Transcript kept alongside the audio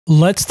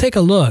Let's take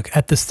a look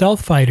at the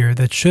stealth fighter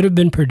that should have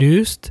been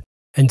produced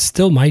and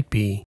still might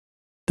be,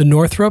 the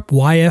Northrop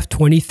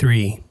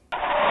YF-23.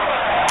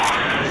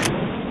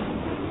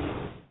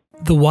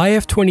 The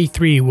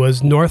YF-23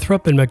 was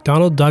Northrop and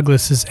McDonnell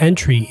Douglas's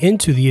entry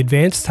into the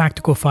Advanced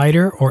Tactical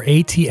Fighter or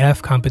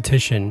ATF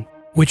competition,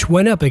 which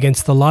went up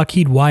against the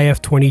Lockheed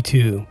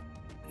YF-22.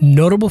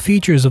 Notable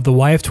features of the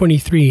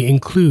YF-23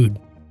 include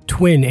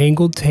twin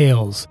angled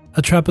tails,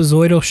 a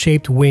trapezoidal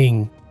shaped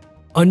wing,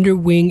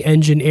 underwing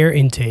engine air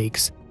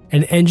intakes,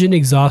 and engine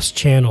exhaust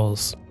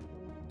channels.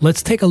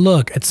 Let's take a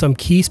look at some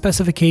key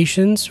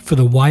specifications for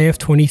the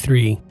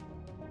YF-23.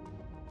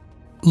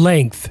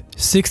 Length,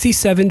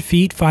 67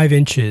 feet 5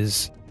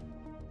 inches.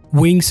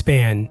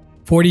 Wingspan,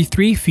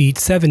 43 feet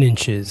 7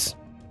 inches.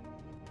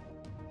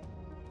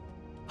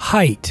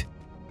 Height,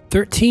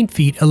 13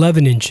 feet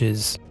 11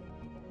 inches.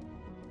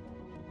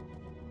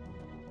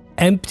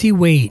 Empty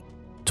weight,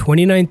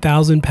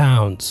 29,000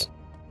 pounds.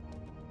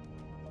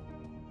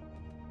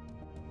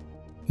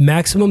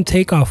 Maximum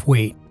takeoff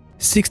weight,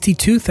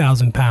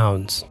 62,000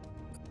 pounds.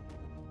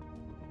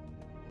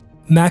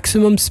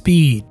 Maximum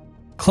speed,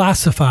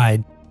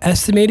 classified,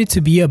 estimated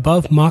to be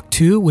above Mach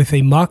 2 with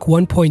a Mach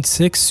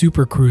 1.6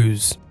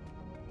 SUPERCRUISE.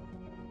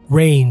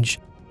 Range,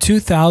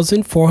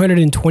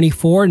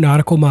 2,424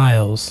 nautical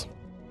miles.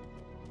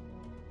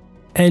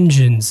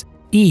 Engines,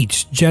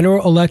 each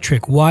General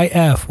Electric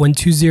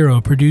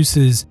YF-22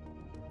 produces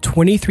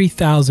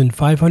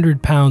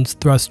 23,500 pounds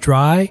thrust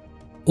dry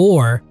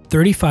or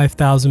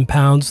 35,000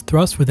 pounds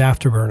thrust with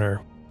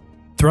afterburner.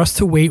 Thrust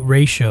to weight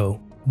ratio,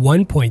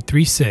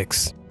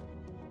 1.36.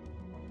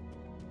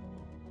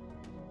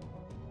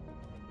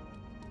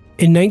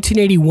 In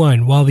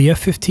 1981, while the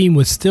F-15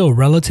 was still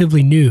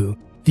relatively new,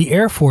 the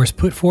Air Force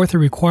put forth a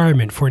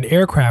requirement for an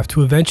aircraft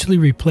to eventually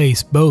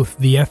replace both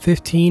the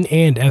F-15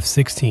 and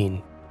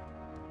F-16.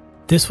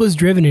 This was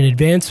driven in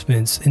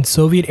advancements in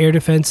Soviet air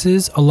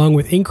defenses along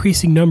with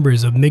increasing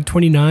numbers of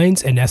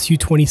MiG-29s and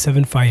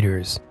Su-27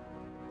 fighters.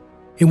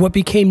 In what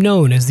became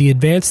known as the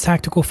Advanced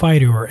Tactical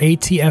Fighter or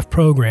ATF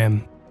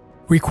program,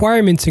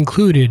 requirements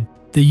included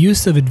the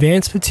use of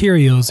advanced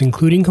materials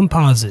including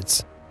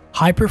composites,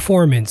 high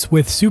performance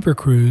with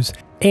SUPERCRUISE,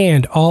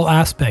 and all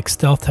aspects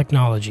stealth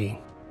technology.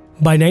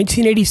 By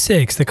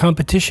 1986, the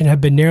competition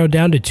had been narrowed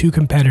down to two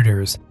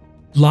competitors,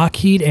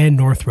 Lockheed and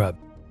Northrop.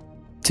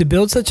 To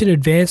build such an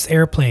advanced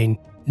airplane,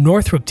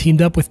 Northrop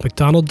teamed up with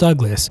McDonnell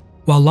Douglas,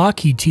 while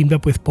Lockheed teamed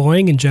up with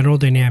Boeing and General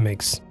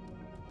Dynamics.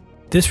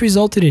 This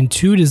resulted in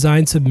two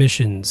design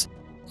submissions,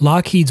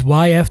 Lockheed's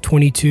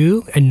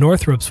YF-22 and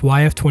Northrop's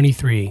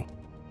YF-23.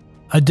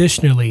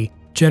 Additionally,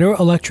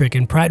 General Electric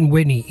and Pratt &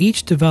 Whitney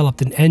each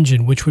developed an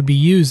engine which would be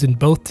used in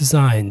both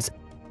designs,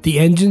 the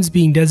engines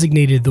being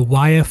designated the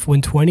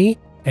YF-120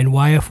 and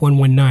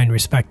YF-119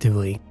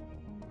 respectively.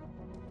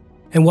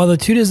 And while the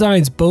two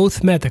designs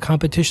both met the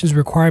competition's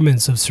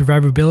requirements of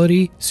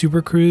survivability,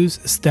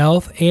 SUPERCRUISE,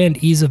 stealth, and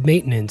ease of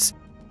maintenance,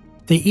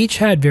 they each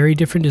had very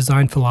different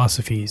design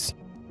philosophies.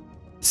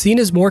 Seen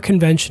as more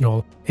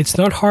conventional, it's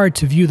not hard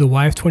to view the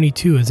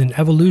YF-22 as an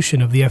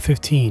evolution of the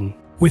F-15,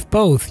 with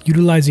both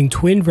utilizing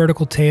twin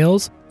vertical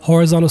tails,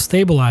 horizontal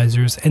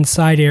stabilizers, and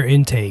side air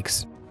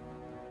intakes.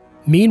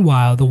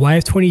 Meanwhile, the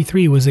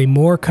YF-23 was a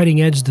more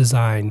cutting-edge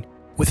design,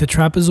 with a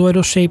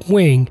trapezoidal-shaped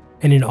wing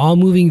and an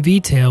all-moving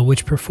V-tail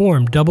which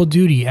performed double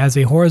duty as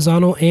a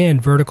horizontal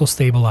and vertical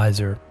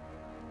stabilizer.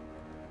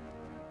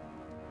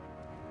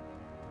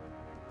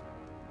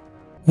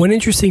 One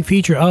interesting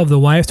feature of the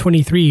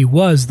YF-23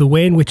 was the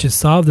way in which it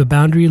solved the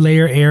boundary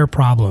layer air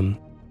problem.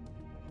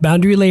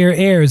 Boundary layer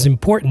air is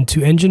important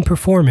to engine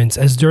performance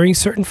as during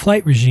certain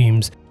flight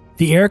regimes,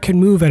 the air can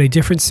move at a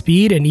different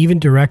speed and even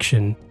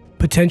direction,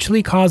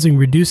 potentially causing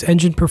reduced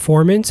engine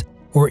performance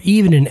or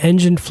even an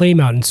engine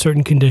flameout in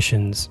certain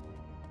conditions.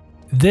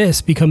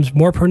 This becomes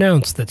more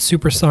pronounced at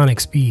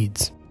supersonic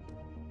speeds.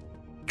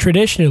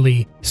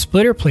 Traditionally,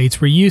 splitter plates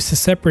were used to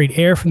separate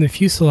air from the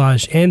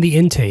fuselage and the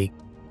intake,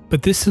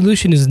 but this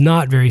solution is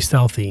not very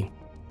stealthy.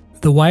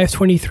 The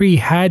YF-23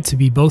 had to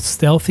be both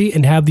stealthy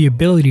and have the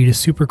ability to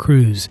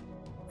SUPERCRUISE,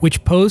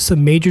 which posed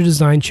some major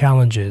design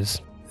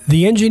challenges.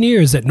 The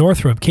engineers at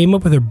Northrop came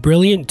up with a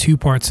brilliant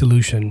two-part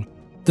solution.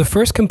 The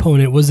first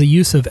component was the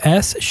use of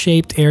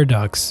S-shaped air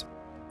ducts,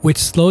 which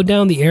slowed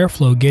down the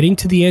airflow getting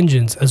to the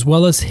engines as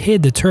well as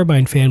hid the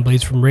turbine fan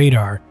blades from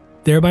radar,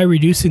 thereby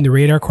reducing the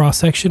radar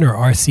cross-section or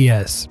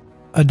RCS.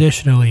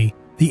 Additionally,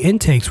 the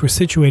intakes were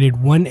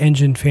situated one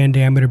engine fan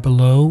diameter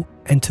below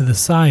and to the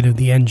side of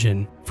the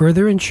engine,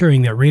 further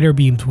ensuring that radar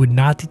beams would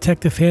not detect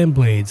the fan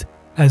blades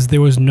as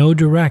there was no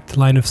direct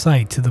line of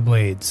sight to the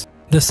blades.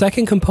 The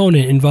second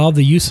component involved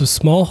the use of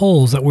small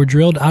holes that were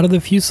drilled out of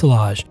the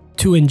fuselage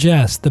to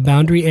ingest the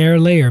boundary air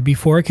layer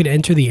before it could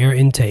enter the air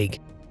intake.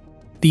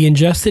 The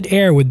ingested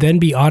air would then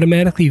be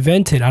automatically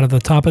vented out of the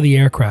top of the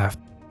aircraft.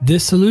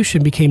 This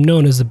solution became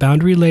known as the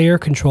boundary layer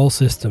control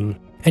system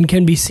and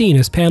can be seen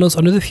as panels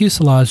under the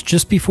fuselage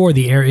just before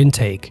the air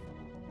intake.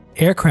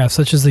 Aircraft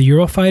such as the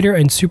Eurofighter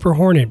and Super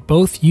Hornet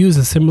both use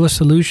a similar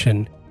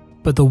solution,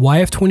 but the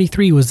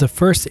YF-23 was the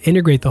first to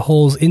integrate the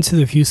holes into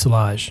the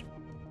fuselage.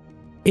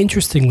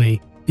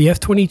 Interestingly, the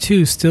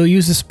F-22 still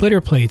uses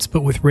splitter plates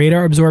but with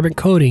radar-absorbent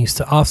coatings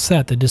to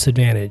offset the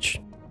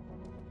disadvantage.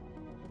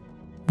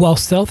 While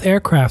stealth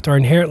aircraft are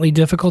inherently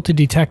difficult to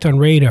detect on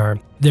radar,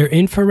 their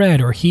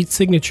infrared or heat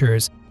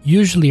signatures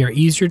usually are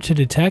easier to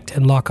detect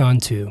and lock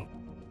onto.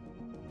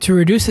 To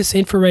reduce this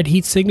infrared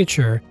heat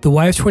signature, the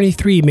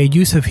YF-23 made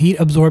use of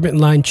heat-absorbent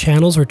lined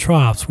channels or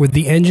troughs where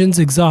the engine's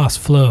exhaust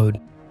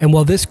flowed, and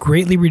while this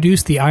greatly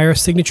reduced the IR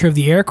signature of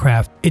the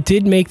aircraft, it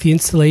did make the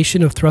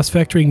installation of thrust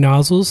vectoring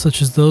nozzles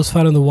such as those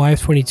found on the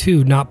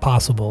YF-22 not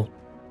possible.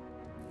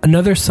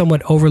 Another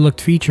somewhat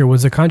overlooked feature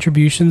was the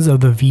contributions of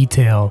the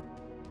V-tail.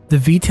 The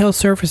V-tail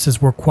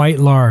surfaces were quite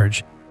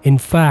large. In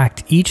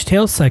fact, each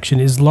tail section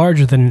is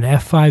larger than an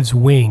F-5's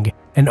wing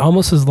and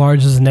almost as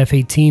large as an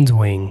F-18's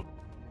wing.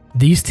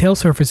 These tail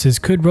surfaces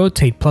could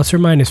rotate plus or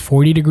minus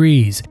 40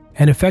 degrees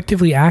and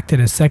effectively acted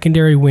as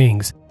secondary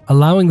wings,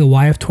 allowing the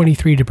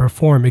YF-23 to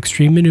perform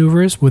extreme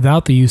maneuvers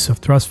without the use of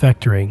thrust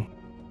vectoring.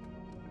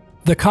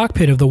 The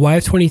cockpit of the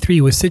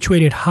YF-23 was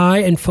situated high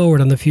and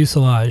forward on the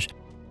fuselage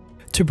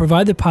to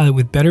provide the pilot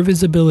with better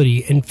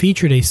visibility and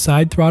featured a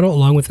side throttle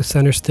along with a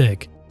center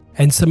stick,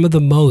 and some of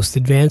the most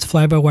advanced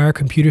fly-by-wire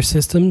computer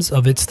systems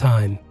of its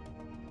time.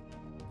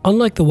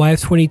 Unlike the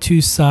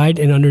YF-22's side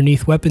and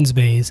underneath weapons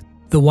bays,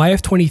 the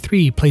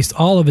YF-23 placed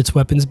all of its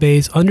weapons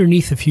bays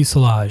underneath the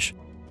fuselage.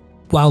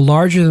 While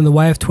larger than the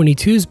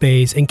YF-22's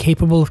bays and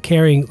capable of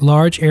carrying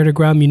large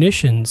air-to-ground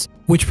munitions,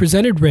 which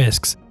presented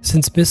risks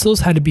since missiles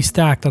had to be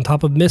stacked on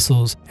top of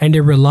missiles and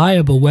a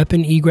reliable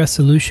weapon egress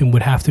solution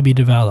would have to be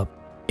developed.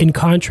 In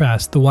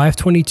contrast, the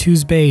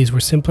YF-22's bays were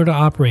simpler to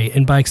operate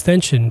and by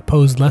extension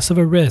posed less of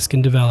a risk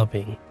in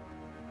developing.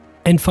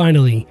 And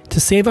finally, to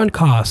save on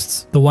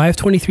costs, the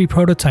YF-23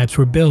 prototypes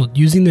were built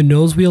using the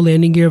nose wheel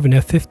landing gear of an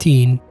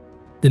F-15,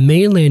 the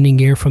main landing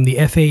gear from the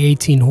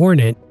FA-18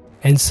 Hornet,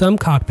 and some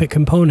cockpit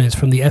components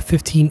from the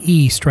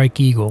F-15E Strike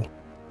Eagle.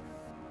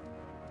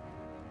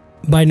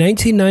 By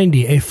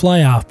 1990, a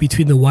fly-off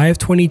between the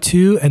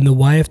YF-22 and the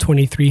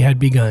YF-23 had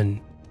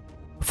begun.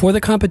 For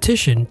the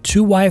competition,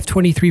 2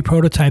 YF-23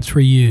 prototypes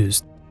were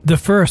used. The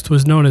first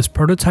was known as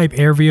Prototype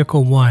Air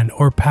Vehicle 1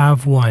 or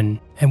PAV-1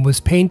 and was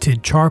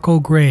painted charcoal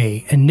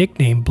gray and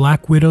nicknamed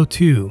Black Widow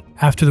 2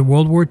 after the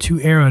World War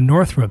II era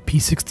Northrop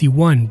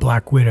P-61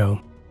 Black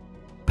Widow.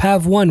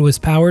 PAV-1 was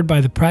powered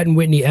by the Pratt &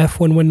 Whitney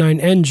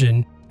F119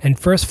 engine and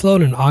first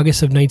flown in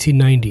August of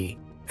 1990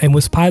 and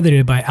was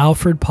piloted by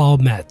Alfred Paul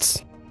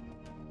Metz.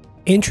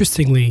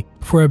 Interestingly,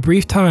 for a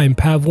brief time,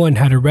 PAV-1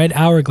 had a red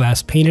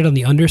hourglass painted on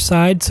the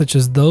underside such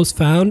as those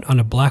found on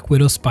a Black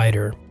Widow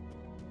Spider.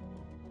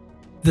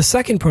 The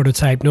second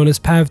prototype, known as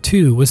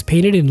PAV-2, was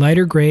painted in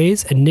lighter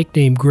grays and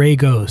nicknamed Gray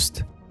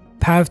Ghost.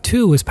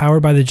 PAV-2 was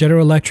powered by the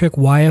General Electric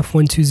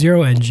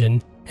YF-120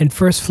 engine and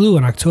first flew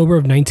in October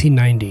of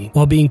 1990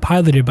 while being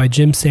piloted by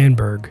Jim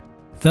Sandberg.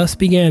 Thus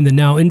began the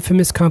now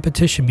infamous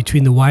competition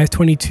between the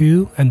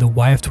YF-22 and the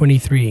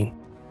YF-23.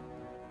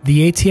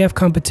 The ATF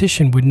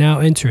competition would now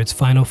enter its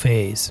final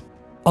phase.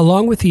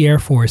 Along with the Air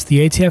Force,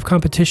 the ATF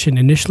competition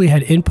initially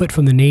had input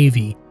from the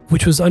Navy,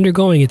 which was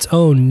undergoing its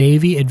own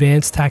Navy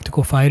Advanced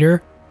Tactical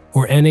Fighter,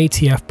 or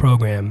NATF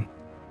program.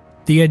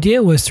 The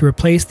idea was to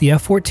replace the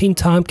F-14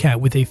 Tomcat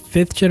with a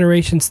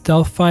 5th-generation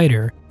stealth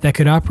fighter that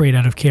could operate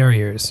out of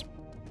carriers.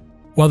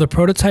 While the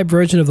prototype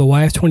version of the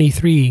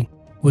YF-23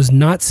 was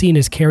not seen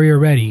as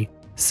carrier-ready,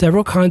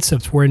 several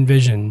concepts were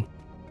envisioned.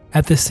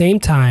 At the same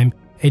time,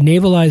 a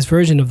navalized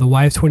version of the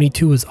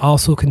YF-22 was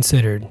also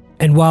considered,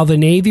 and while the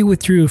Navy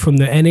withdrew from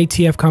the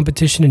NATF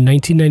competition in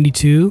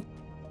 1992,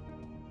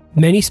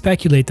 many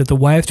speculate that the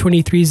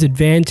YF-23's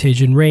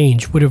advantage in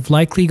range would have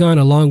likely gone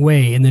a long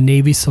way in the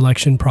Navy's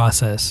selection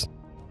process.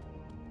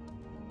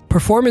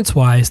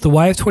 Performance-wise, the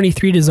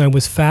YF-23 design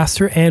was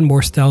faster and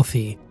more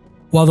stealthy,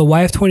 while the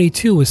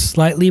YF-22 was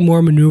slightly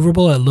more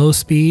maneuverable at low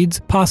speeds,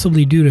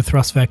 possibly due to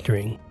thrust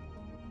vectoring.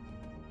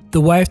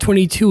 The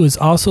YF-22 was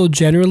also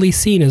generally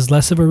seen as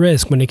less of a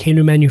risk when it came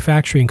to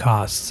manufacturing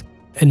costs,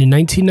 and in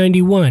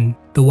 1991,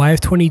 the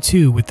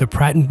YF-22 with the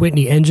Pratt &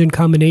 Whitney engine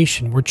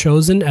combination were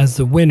chosen as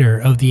the winner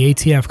of the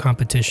ATF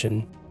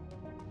competition.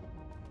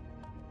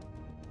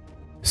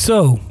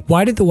 So,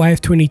 why did the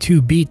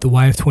YF-22 beat the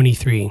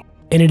YF-23?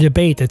 In a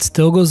debate that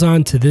still goes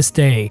on to this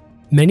day,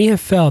 many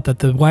have felt that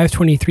the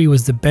YF-23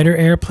 was the better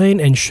airplane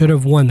and should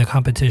have won the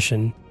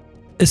competition.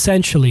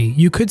 Essentially,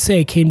 you could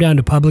say it came down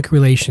to public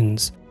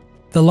relations.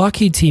 The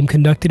Lockheed team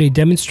conducted a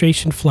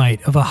demonstration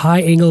flight of a high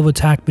angle of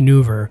attack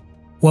maneuver,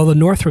 while the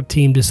Northrop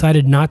team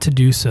decided not to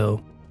do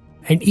so.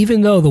 And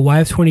even though the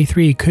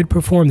YF-23 could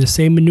perform the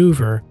same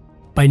maneuver,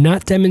 by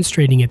not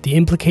demonstrating it, the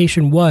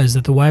implication was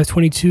that the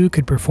YF-22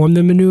 could perform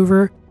the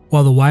maneuver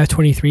while the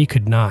YF-23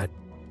 could not.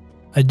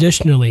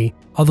 Additionally,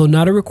 although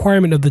not a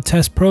requirement of the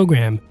test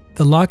program,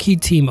 the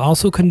Lockheed team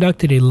also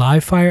conducted a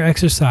live fire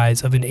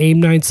exercise of an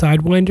AIM-9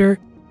 Sidewinder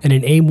and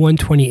an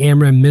AIM-120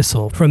 AMRAAM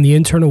missile from the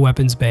internal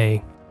weapons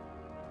bay.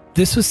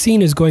 This was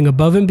seen as going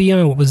above and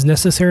beyond what was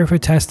necessary for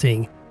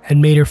testing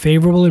and made a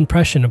favorable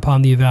impression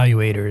upon the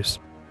evaluators.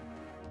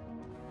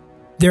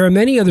 There are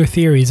many other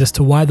theories as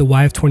to why the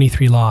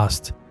YF-23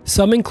 lost.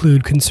 Some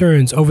include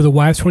concerns over the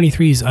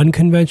YF-23's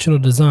unconventional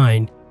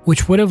design,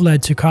 which would have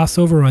led to cost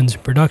overruns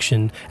in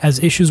production as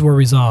issues were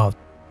resolved.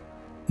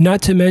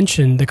 Not to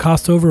mention the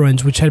cost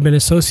overruns which had been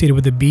associated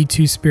with the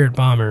B-2 Spirit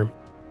bomber.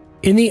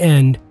 In the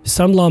end,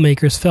 some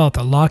lawmakers felt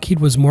that Lockheed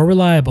was more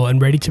reliable and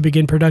ready to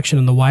begin production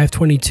on the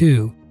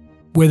YF-22,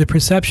 where the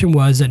perception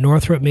was that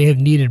Northrop may have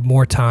needed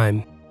more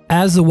time.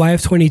 As the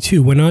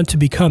YF-22 went on to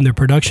become their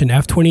production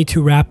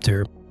F-22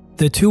 Raptor,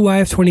 the two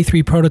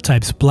YF-23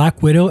 prototypes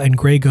Black Widow and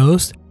Grey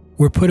Ghost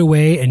were put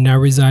away and now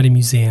reside in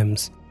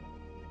museums.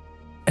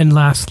 And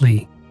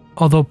lastly,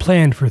 although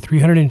planned for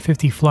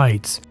 350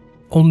 flights,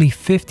 only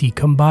 50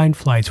 combined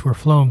flights were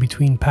flown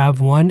between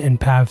PAV-1 and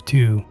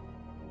PAV-2.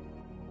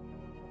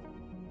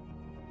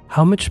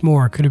 How much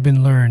more could have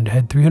been learned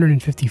had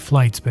 350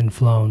 flights been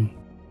flown?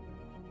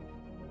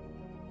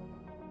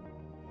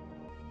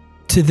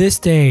 To this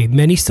day,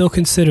 many still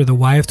consider the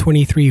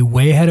YF-23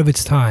 way ahead of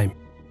its time,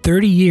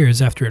 30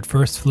 years after it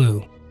first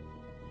flew.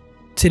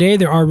 Today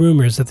there are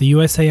rumors that the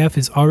USAF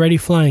is already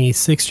flying a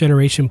 6th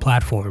generation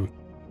platform.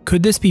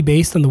 Could this be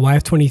based on the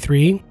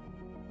YF-23?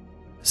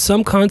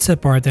 Some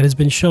concept art that has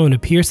been shown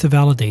appears to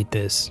validate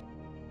this.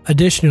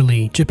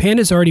 Additionally, Japan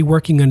is already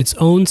working on its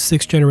own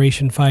 6th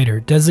generation fighter,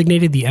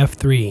 designated the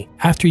F-3.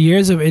 After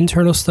years of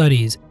internal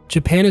studies,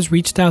 Japan has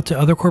reached out to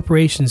other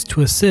corporations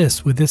to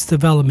assist with its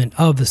development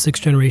of the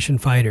 6th generation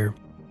fighter.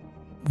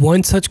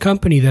 One such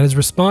company that has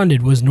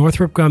responded was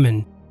Northrop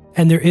Grumman,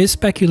 and there is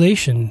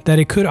speculation that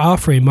it could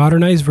offer a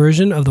modernized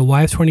version of the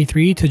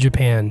YF-23 to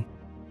Japan.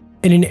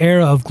 In an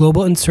era of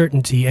global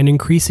uncertainty and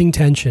increasing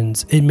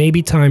tensions, it may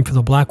be time for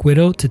the Black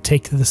Widow to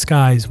take to the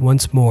skies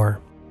once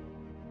more.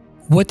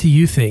 What do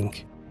you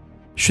think?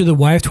 Should the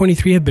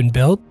YF-23 have been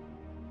built?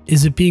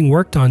 Is it being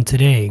worked on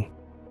today?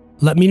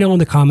 Let me know in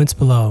the comments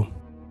below.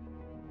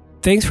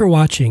 Thanks for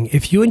watching.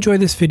 If you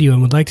enjoyed this video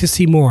and would like to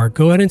see more,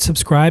 go ahead and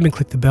subscribe and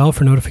click the bell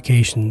for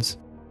notifications.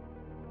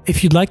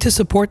 If you'd like to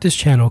support this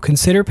channel,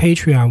 consider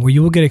Patreon, where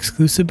you will get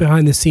exclusive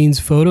behind the scenes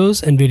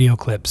photos and video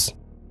clips.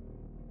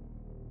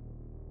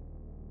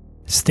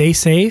 Stay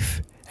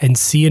safe and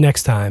see you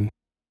next time.